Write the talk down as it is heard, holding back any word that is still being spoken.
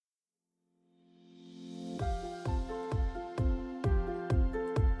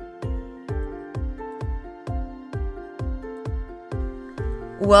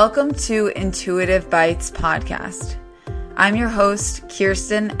Welcome to Intuitive Bites podcast. I'm your host,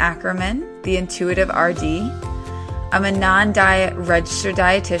 Kirsten Ackerman, the Intuitive RD. I'm a non-diet registered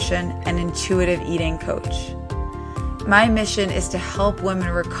dietitian and intuitive eating coach. My mission is to help women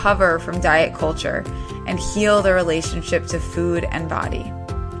recover from diet culture and heal their relationship to food and body.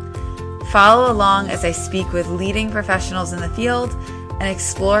 Follow along as I speak with leading professionals in the field and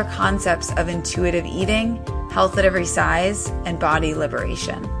explore concepts of intuitive eating, health at every size, and body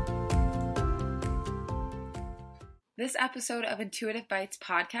liberation. This episode of Intuitive Bites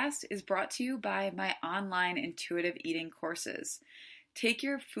podcast is brought to you by my online intuitive eating courses. Take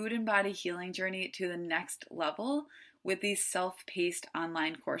your food and body healing journey to the next level with these self-paced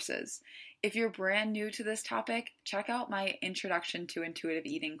online courses. If you're brand new to this topic, check out my Introduction to Intuitive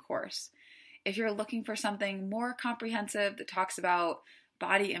Eating course. If you're looking for something more comprehensive that talks about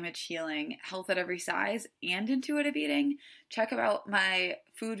body image healing, health at every size, and intuitive eating, check out my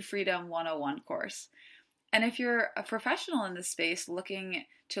Food Freedom 101 course. And if you're a professional in this space looking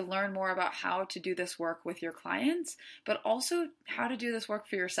to learn more about how to do this work with your clients, but also how to do this work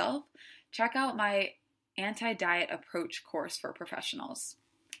for yourself, check out my Anti-Diet Approach course for professionals.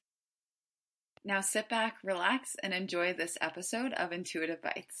 Now sit back, relax, and enjoy this episode of Intuitive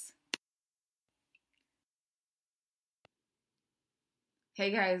Bites. Hey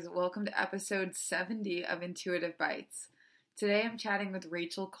guys, welcome to episode 70 of Intuitive Bites. Today I'm chatting with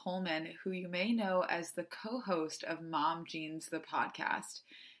Rachel Coleman, who you may know as the co-host of Mom Jeans the podcast.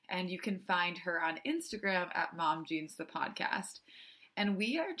 And you can find her on Instagram at Mom Jeans the podcast. And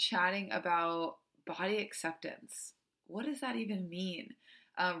we are chatting about body acceptance. What does that even mean?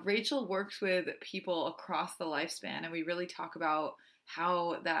 Rachel works with people across the lifespan, and we really talk about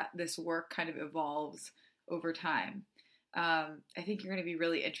how this work kind of evolves over time. I think you're going to be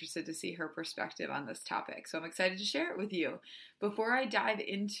really interested to see her perspective on this topic. So I'm excited to share it with you. Before I dive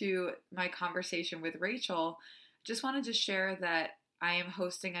into my conversation with Rachel, just wanted to share that I am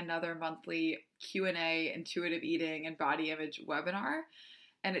hosting another monthly Q&A intuitive eating and body image webinar.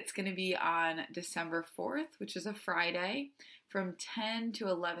 And it's going to be on December 4th, which is a Friday, from 10 to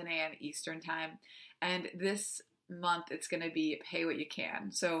 11 a.m. Eastern time. And this month it's going to be pay what you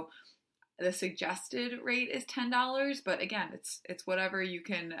can. So the suggested rate is $10, but again, it's whatever you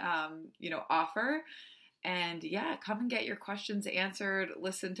can, offer. And yeah, come and get your questions answered.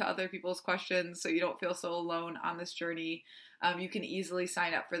 Listen to other people's questions so you don't feel so alone on this journey. You can easily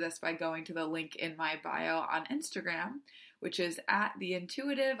sign up for this by going to the link in my bio on Instagram, which is at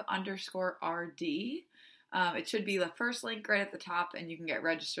theintuitive_RD. It should be the first link right at the top, and you can get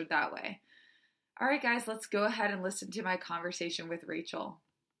registered that way. All right, guys, let's go ahead and listen to my conversation with Rachel.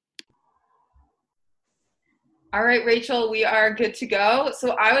 All right, Rachel, we are good to go.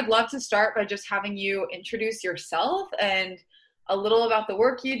 So I would love to start by just having you introduce yourself and a little about the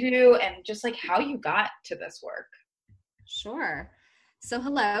work you do and just like how you got to this work. Sure. So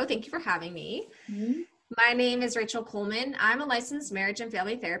hello, thank you for having me. Mm-hmm. My name is Rachel Coleman. I'm a licensed marriage and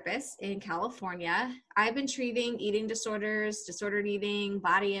family therapist in California. I've been treating eating disorders, disordered eating,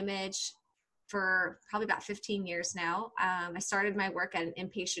 body image for probably about 15 years now. I started my work at an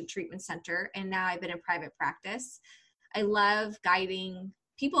inpatient treatment center, and now I've been in private practice. I love guiding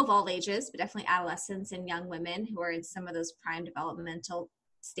people of all ages, but definitely adolescents and young women who are in some of those prime developmental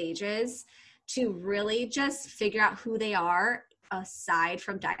stages to really just figure out who they are aside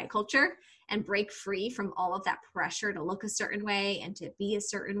from diet culture and break free from all of that pressure to look a certain way and to be a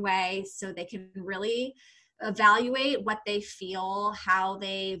certain way so they can really evaluate what they feel, how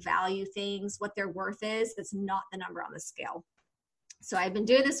they value things, what their worth is. That's not the number on the scale. So I've been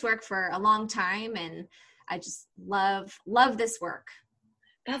doing this work for a long time, and I just love this work.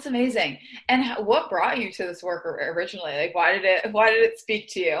 That's amazing. And what brought you to this work originally? Like, why did it speak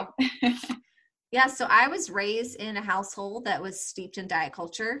to you? Yeah, so I was raised in a household that was steeped in diet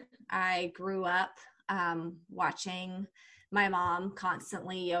culture. I grew up watching my mom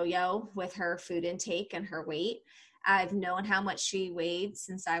constantly yo-yo with her food intake and her weight. I've known how much she weighed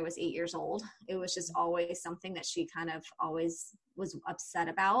since I was 8 years old. It was just always something that she kind of always was upset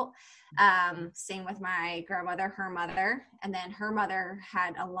about. Same with my grandmother, her mother. And then her mother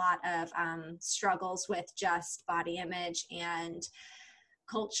had a lot of struggles with just body image and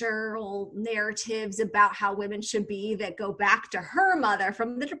cultural narratives about how women should be that go back to her mother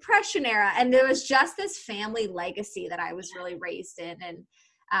from the Depression era. And there was just this family legacy that I was really raised in. And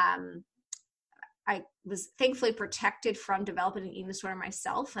I was thankfully protected from developing an eating disorder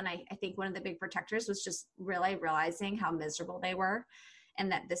myself. And I think one of the big protectors was just really realizing how miserable they were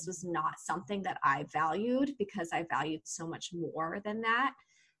and that this was not something that I valued because I valued so much more than that.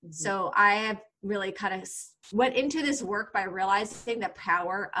 So I have really kind of went into this work by realizing the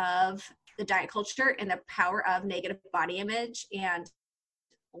power of the diet culture and the power of negative body image and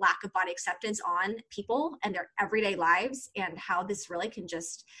lack of body acceptance on people and their everyday lives, and how this really can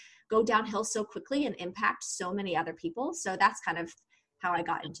just go downhill so quickly and impact so many other people. So that's kind of how I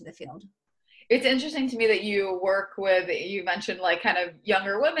got into the field. It's interesting to me that you work with, you mentioned like kind of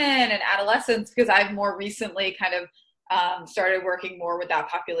younger women and adolescents, because I've more recently kind of started working more with that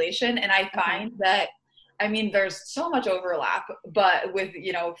population. And I find that, I mean, there's so much overlap, but with,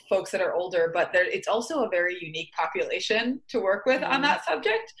 you know, folks that are older, but it's also a very unique population to work with on that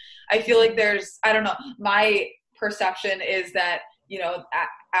subject. I feel like there's, I don't know, my perception is that, you know,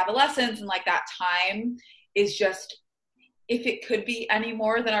 adolescence and like that time is just, if it could be any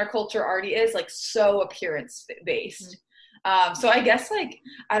more than our culture already is, like so appearance based. So I guess like,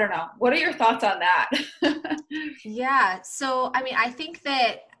 I don't know, what are your thoughts on that? Yeah. So, I mean, I think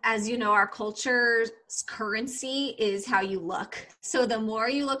that, as you know, our culture's currency is how you look. So the more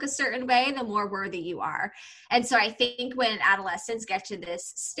you look a certain way, the more worthy you are. And so I think when adolescents get to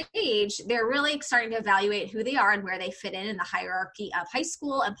this stage, they're really starting to evaluate who they are and where they fit in the hierarchy of high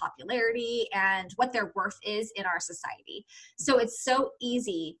school and popularity and what their worth is in our society. So it's so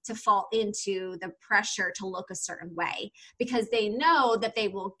easy to fall into the pressure to look a certain way because they know that they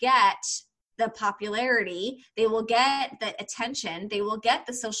will get the popularity, they will get the attention, they will get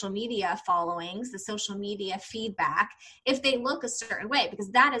the social media followings, the social media feedback if they look a certain way,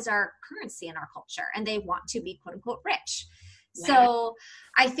 because that is our currency in our culture and they want to be quote unquote rich. Yeah. So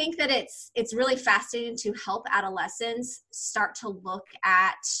I think that it's really fascinating to help adolescents start to look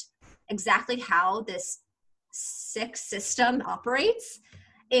at exactly how this sick system operates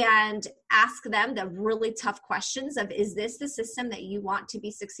and ask them the really tough questions of, is this the system that you want to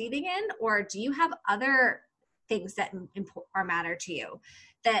be succeeding in? Or do you have other things that are matter to you,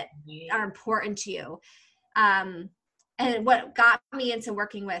 that are important to you? And what got me into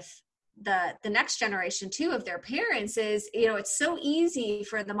working with the next generation too of their parents is, you know, it's so easy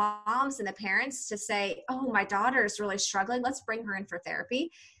for the moms and the parents to say, oh, my daughter is really struggling, let's bring her in for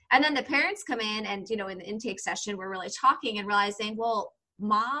therapy. And then the parents come in and, you know, in the intake session, we're really talking and realizing, well,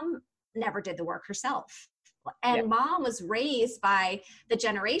 mom never did the work herself. And mom was raised by the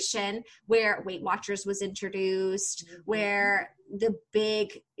generation where Weight Watchers was introduced, where the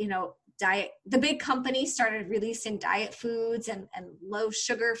big, you know, the big companies started releasing diet foods and low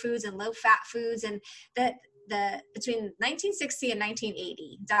sugar foods and low fat foods. And that between 1960 and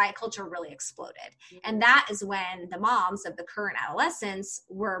 1980, diet culture really exploded. And that is when the moms of the current adolescents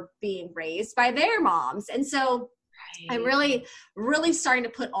were being raised by their moms. And so I'm really, really starting to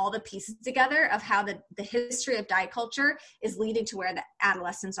put all the pieces together of how the history of diet culture is leading to where the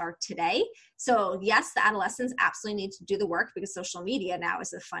adolescents are today. So yes, the adolescents absolutely need to do the work because social media now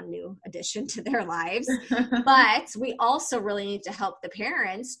is a fun new addition to their lives. But we also really need to help the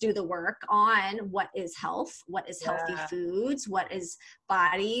parents do the work on what is health, what is healthy foods, what is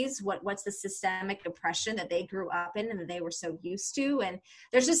bodies, what's the systemic oppression that they grew up in and that they were so used to. And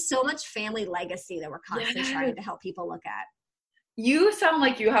there's just so much family legacy that we're constantly trying to help people look at. You sound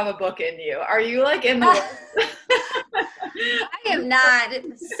like you have a book in you. Are you like in the I am not.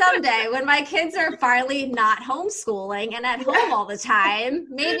 Someday when my kids are finally not homeschooling and at home all the time,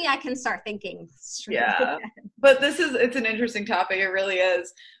 maybe I can start thinking straight. Yeah. But it's an interesting topic. It really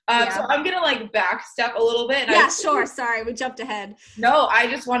is. So I'm going to like backstep a little bit. And sure. Sorry. We jumped ahead. No, I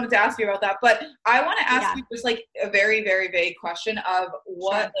just wanted to ask you about that. But I want to ask you just like a very, very vague question of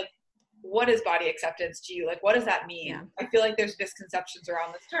what is body acceptance to you? Like, what does that mean? Yeah. I feel like there's misconceptions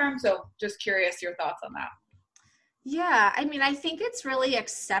around this term. So just curious your thoughts on that. Yeah. I mean, I think it's really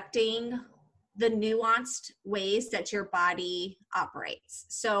accepting the nuanced ways that your body operates.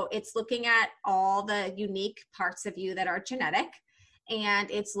 So it's looking at all the unique parts of you that are genetic,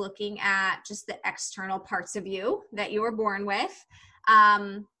 and it's looking at just the external parts of you that you were born with.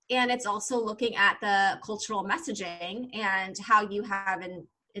 And it's also looking at the cultural messaging and how you have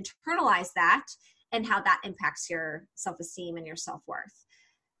internalize that and how that impacts your self-esteem and your self-worth.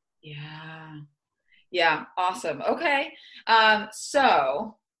 Yeah. Awesome. Okay.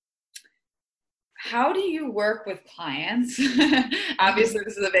 So how do you work with clients? Obviously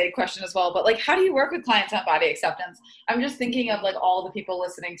this is a vague question as well, but like, how do you work with clients on body acceptance? I'm just thinking of like all the people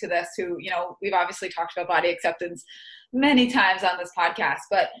listening to this who, you know, we've obviously talked about body acceptance many times on this podcast,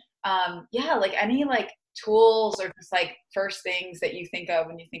 but like any like tools or just like first things that you think of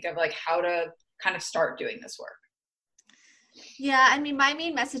when you think of like how to kind of start doing this work? Yeah, I mean, my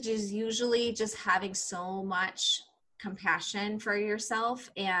main message is usually just having so much compassion for yourself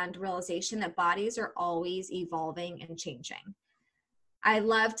and realization that bodies are always evolving and changing. I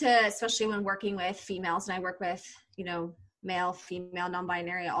love to, especially when working with females, and I work with, male, female,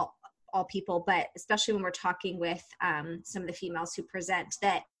 non-binary, all people, but especially when we're talking with some of the females who present,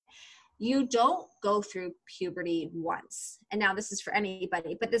 that you don't go through puberty once. And now this is for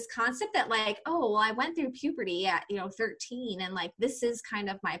anybody, but this concept that like, oh, well, I went through puberty at, 13 and like, this is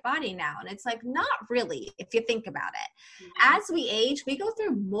kind of my body now. And it's like, not really, if you think about it. Mm-hmm. As we age, we go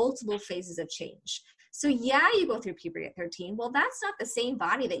through multiple phases of change. So yeah, you go through puberty at 13. Well, that's not the same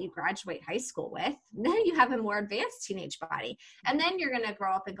body that you graduate high school with. Then you have a more advanced teenage body. And then you're going to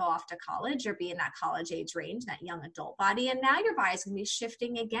grow up and go off to college or be in that college age range, that young adult body. And now your body's going to be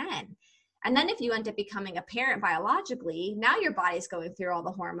shifting again. And then if you end up becoming a parent biologically, now your body's going through all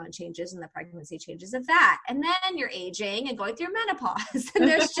the hormone changes and the pregnancy changes of that. And then you're aging and going through menopause. And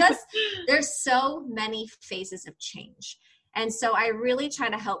there's so many phases of change. And so I really try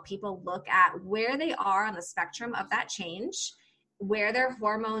to help people look at where they are on the spectrum of that change, where their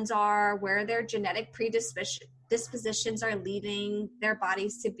hormones are, where their genetic predispositions are leading their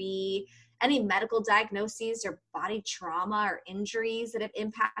bodies to be, any medical diagnoses or body trauma or injuries that have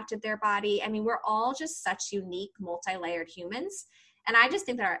impacted their body. I mean, we're all just such unique, multi-layered humans. And I just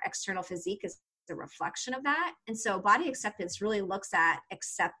think that our external physique is the reflection of that. And so body acceptance really looks at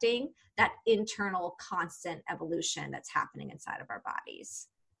accepting that internal constant evolution that's happening inside of our bodies.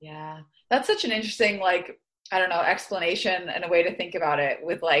 Yeah. That's such an interesting, explanation and a way to think about it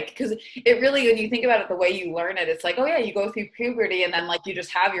with because it really, when you think about it, the way you learn it, it's like, oh yeah, you go through puberty and then you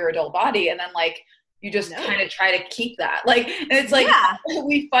just have your adult body and then you just kind of try to keep that. And it's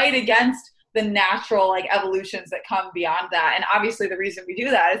we fight against the natural evolutions that come beyond that. And obviously the reason we do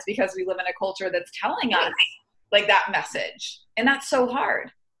that is because we live in a culture that's telling us that message. And that's so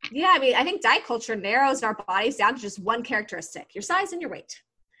hard. Yeah. I mean, I think diet culture narrows our bodies down to just one characteristic, your size and your weight.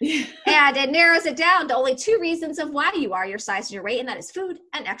 And it narrows it down to only two reasons of why you are your size and your weight, and that is food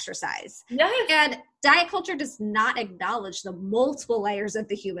and exercise. Yes. And diet culture does not acknowledge the multiple layers of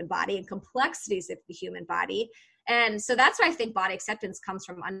the human body and complexities of the human body. And so that's why I think body acceptance comes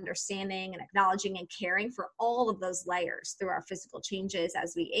from understanding and acknowledging and caring for all of those layers through our physical changes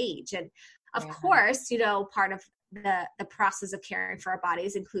as we age. And of course, part of the process of caring for our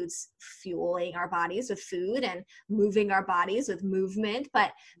bodies includes fueling our bodies with food and moving our bodies with movement.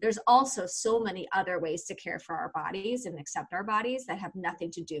 But there's also so many other ways to care for our bodies and accept our bodies that have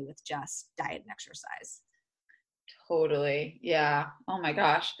nothing to do with just diet and exercise. Totally. Yeah. Oh my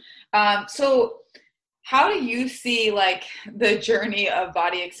gosh. So how do you see the journey of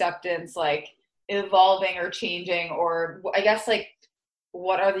body acceptance, evolving or changing, or I guess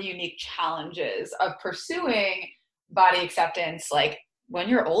what are the unique challenges of pursuing body acceptance when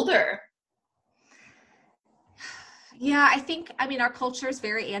you're older? Yeah, I mean, our culture is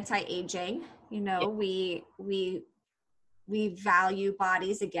very anti-aging. We value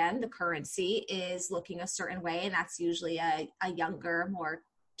bodies. Again, the currency is looking a certain way, and that's usually a younger, more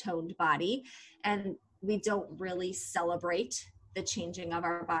toned body. And we don't really celebrate the changing of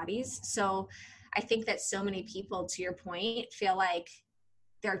our bodies. So I think that so many people, to your point, feel like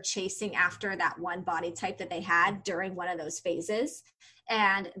they're chasing after that one body type that they had during one of those phases.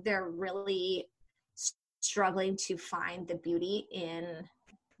 And they're really struggling to find the beauty in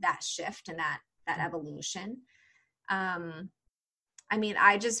that shift and that evolution. I mean,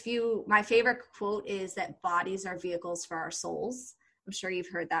 I just view, my favorite quote is that bodies are vehicles for our souls. I'm sure you've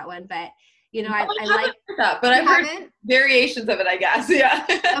heard that one, but I like that, but I've heard variations of it, I guess. Yeah.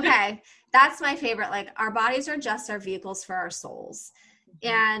 Okay. That's my favorite. Our bodies are just our vehicles for our souls.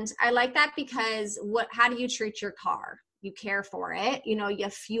 And I like that because how do you treat your car? You care for it. You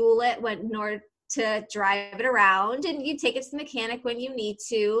fuel it in order to drive it around, and you take it to the mechanic when you need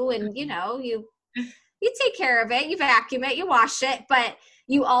to. And, you take care of it, you vacuum it, you wash it, but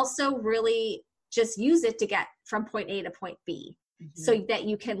you also really just use it to get from point A to point B so that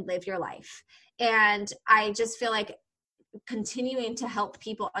you can live your life. And I just feel like continuing to help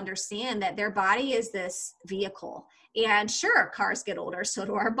people understand that their body is this vehicle. And sure, cars get older, so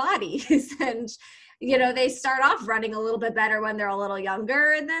do our bodies. And, they start off running a little bit better when they're a little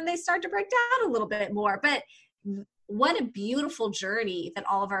younger, and then they start to break down a little bit more. But what a beautiful journey that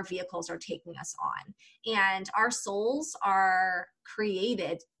all of our vehicles are taking us on. And our souls are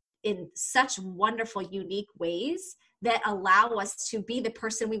created in such wonderful, unique ways that allow us to be the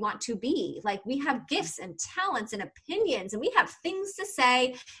person we want to be. We have gifts and talents and opinions, and we have things to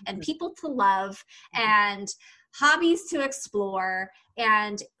say and people to love and hobbies to explore.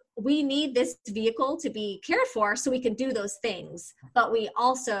 And we need this vehicle to be cared for so we can do those things. But we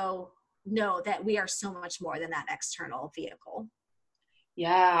also know that we are so much more than that external vehicle.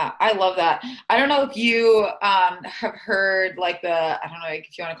 Yeah, I love that. I don't know if you have heard like I don't know like,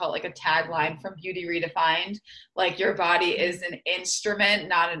 if you want to call it like a tagline from Beauty Redefined, like your body is an instrument,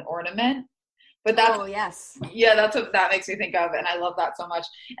 not an ornament. But that's, Oh, yes. yeah, that's what that makes me think of. And I love that so much.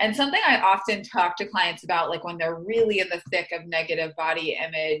 And something I often talk to clients about, like when they're really in the thick of negative body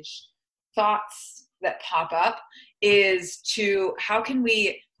image thoughts that pop up, is to how can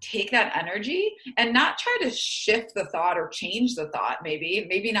we take that energy and not try to shift the thought or change the thought,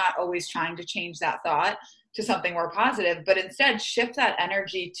 maybe not always trying to change that thought to something more positive, but instead shift that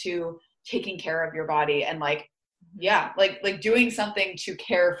energy to taking care of your body and like, yeah, like doing something to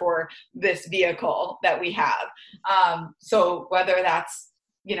care for this vehicle that we have. So whether that's,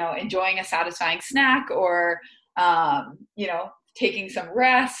 enjoying a satisfying snack or, taking some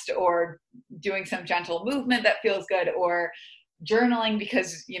rest or doing some gentle movement that feels good, or journaling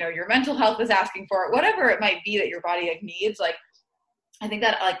because, your mental health is asking for it, whatever it might be that your body like needs, like, I think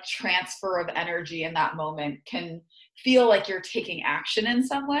that like transfer of energy in that moment can feel like you're taking action in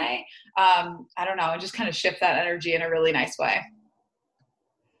some way. I don't know, and just kind of shift that energy in a really nice way.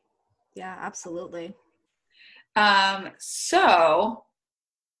 Yeah, absolutely. So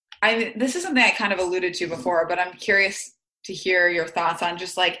this is something I kind of alluded to before, but I'm curious to hear your thoughts on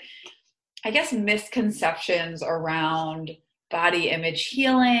just like, I guess, misconceptions around body image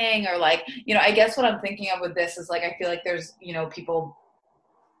healing, or like, I guess what I'm thinking of with this is like, I feel like there's, people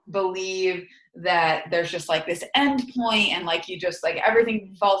believe that there's just like this end point and like you just like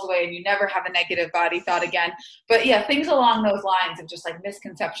everything falls away and you never have a negative body thought again. But yeah, things along those lines of just like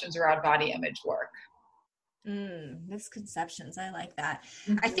misconceptions around body image work. Misconceptions. I like that.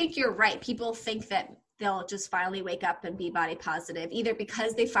 Mm-hmm. I think you're right. People think that they'll just finally wake up and be body positive, either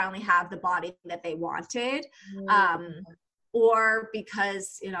because they finally have the body that they wanted, or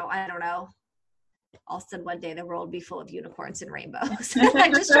because, I don't know, all of a sudden one day the world will be full of unicorns and rainbows.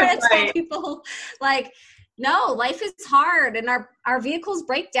 I'm just trying to tell people, like, no, life is hard and our vehicles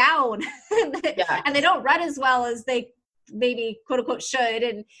break down and they don't run as well as they maybe quote unquote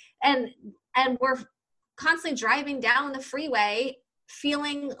should. And we're constantly driving down the freeway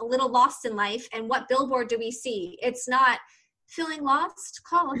feeling a little lost in life. And what billboard do we see? It's not feeling lost,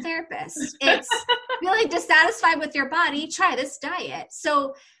 call a therapist. It's feeling dissatisfied with your body, try this diet.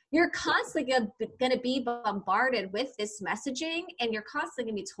 So you're constantly going to be bombarded with this messaging, and you're constantly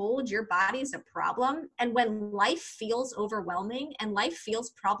going to be told your body's a problem. And when life feels overwhelming and life feels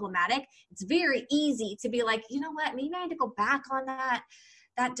problematic, it's very easy to be like, you know what, maybe I need to go back on that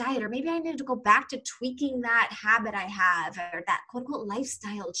diet, or maybe I need to go back to tweaking that habit I have, or that quote unquote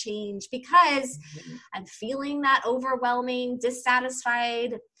lifestyle change, because I'm feeling that overwhelming,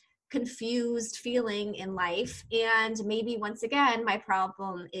 dissatisfied, confused feeling in life. And maybe once again, my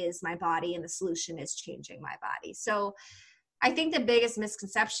problem is my body and the solution is changing my body. So I think the biggest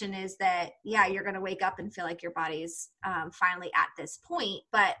misconception is that, yeah, you're going to wake up and feel like your body's finally at this point,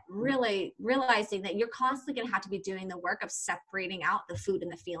 but really realizing that you're constantly going to have to be doing the work of separating out the food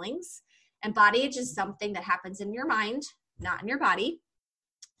and the feelings. And body image is something that happens in your mind, not in your body.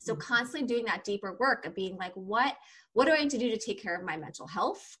 So constantly doing that deeper work of being like, what do I need to do to take care of my mental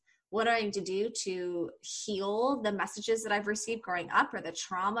health? What do I need to do to heal the messages that I've received growing up, or the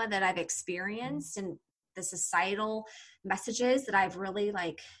trauma that I've experienced, and the societal messages that I've really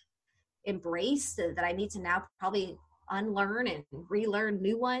like embraced that I need to now probably unlearn and relearn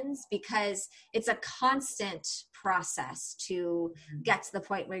new ones, because it's a constant process to get to the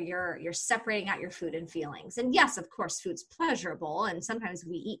point where you're separating out your food and feelings. And yes, of course, food's pleasurable, and sometimes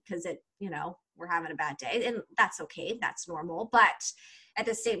we eat because it, we're having a bad day, and that's okay, that's normal. But at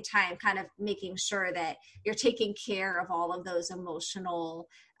the same time, kind of making sure that you're taking care of all of those emotional,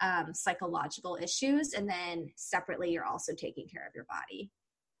 psychological issues. And then separately, you're also taking care of your body.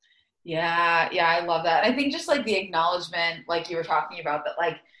 Yeah, I love that. I think just like the acknowledgement, like you were talking about, that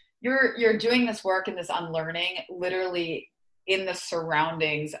like you're doing this work and this unlearning literally in the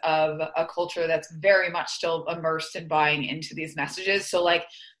surroundings of a culture that's very much still immersed in buying into these messages. So like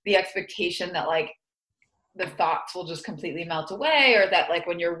the expectation that like the thoughts will just completely melt away, or that like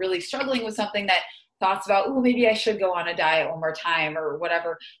when you're really struggling with something, that thoughts about, oh, maybe I should go on a diet one more time or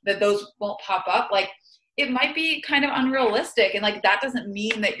whatever, that those won't pop up. Like it might be kind of unrealistic. And like, that doesn't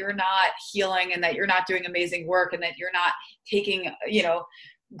mean that you're not healing and that you're not doing amazing work and that you're not taking,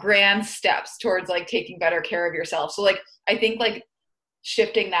 grand steps towards like taking better care of yourself. So like, I think like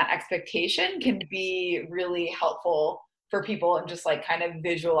shifting that expectation can be really helpful for people, and just like kind of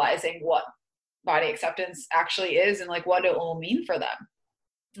visualizing what body acceptance actually is and like what it will mean for them.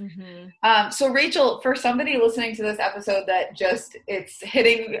 So Rachel, for somebody listening to this episode that just it's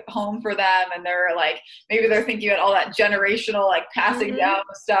hitting home for them and they're like, maybe they're thinking about all that generational, like passing down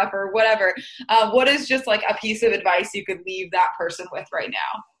of stuff or whatever. What is just like a piece of advice you could leave that person with right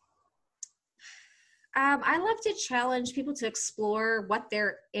now? I love to challenge people to explore what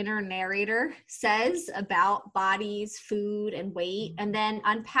their inner narrator says about bodies, food, and weight, and then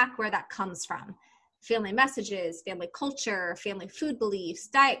unpack where that comes from. Family messages, family culture, family food beliefs,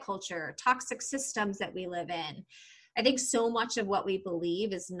 diet culture, toxic systems that we live in. I think so much of what we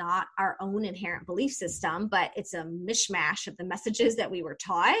believe is not our own inherent belief system, but it's a mishmash of the messages that we were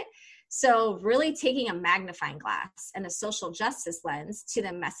taught. So really taking a magnifying glass and a social justice lens to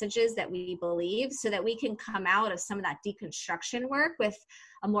the messages that we believe so that we can come out of some of that deconstruction work with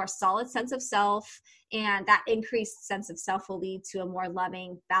a more solid sense of self, and that increased sense of self will lead to a more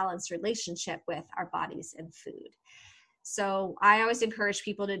loving, balanced relationship with our bodies and food. So I always encourage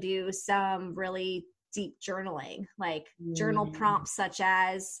people to do some really deep journaling, like journal prompts such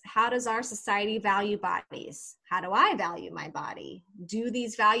as, how does our society value bodies? How do I value my body? Do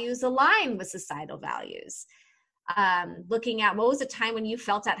these values align with societal values? Looking at, what was a time when you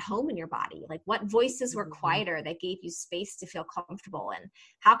felt at home in your body? Like, what voices were quieter that gave you space to feel comfortable? And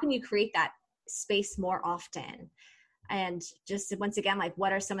how can you create that space more often? And just once again, like,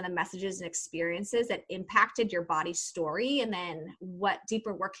 what are some of the messages and experiences that impacted your body story? And then what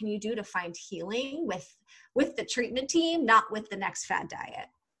deeper work can you do to find healing with the treatment team, not with the next fad diet?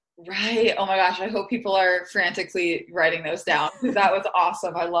 Right. Oh my gosh. I hope people are frantically writing those down because that was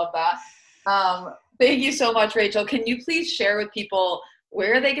awesome. I love that. Thank you so much, Rachel. Can you please share with people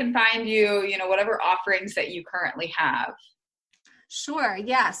where they can find you, whatever offerings that you currently have? Sure.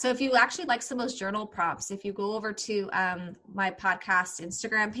 Yeah. So if you actually like some of those journal prompts, if you go over to my podcast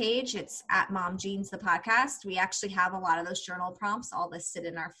Instagram page, it's at Mom Jeans the podcast. We actually have a lot of those journal prompts all listed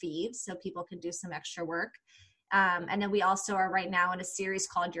in our feed so people can do some extra work. And then we also are right now in a series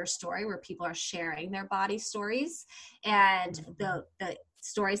called Your Story, where people are sharing their body stories and the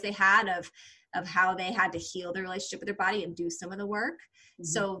stories they had of how they had to heal their relationship with their body and do some of the work.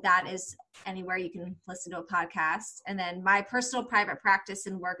 So that is anywhere you can listen to a podcast. And then my personal private practice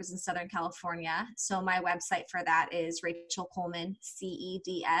and work is in Southern California. So my website for that is Rachel Coleman,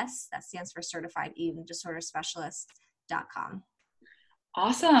 CEDS. That stands for Certified Eating Disorder Specialist.com.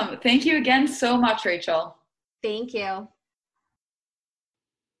 Awesome. Thank you again so much, Rachel. Thank you.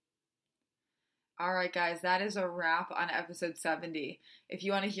 All right, guys, that is a wrap on episode 70. If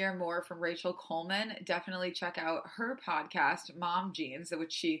you want to hear more from Rachel Coleman, definitely check out her podcast, Mom Jeans,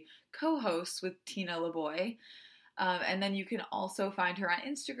 which she co-hosts with Tina LeBoy. And then you can also find her on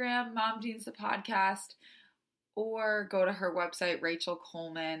Instagram, Mom Jeans the podcast, or go to her website,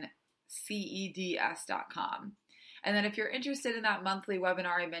 rachelcoleman.ceds.com. And then if you're interested in that monthly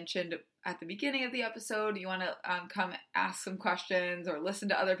webinar I mentioned at the beginning of the episode, you want to come ask some questions or listen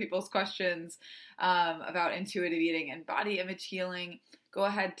to other people's questions about intuitive eating and body image healing, go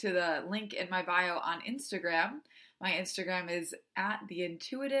ahead to the link in my bio on Instagram. My Instagram is at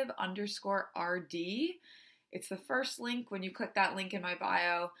theintuitive_RD. It's the first link when you click that link in my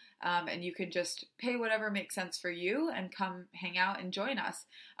bio, and you can just pay whatever makes sense for you and come hang out and join us.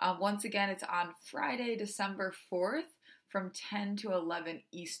 Once again, it's on Friday, December 4th from 10 to 11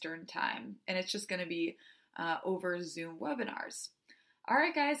 Eastern time, and it's just going to be over Zoom webinars. All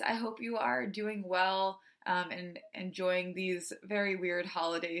right, guys, I hope you are doing well and enjoying these very weird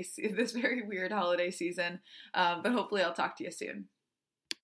holidays, this very weird holiday season, but hopefully I'll talk to you soon.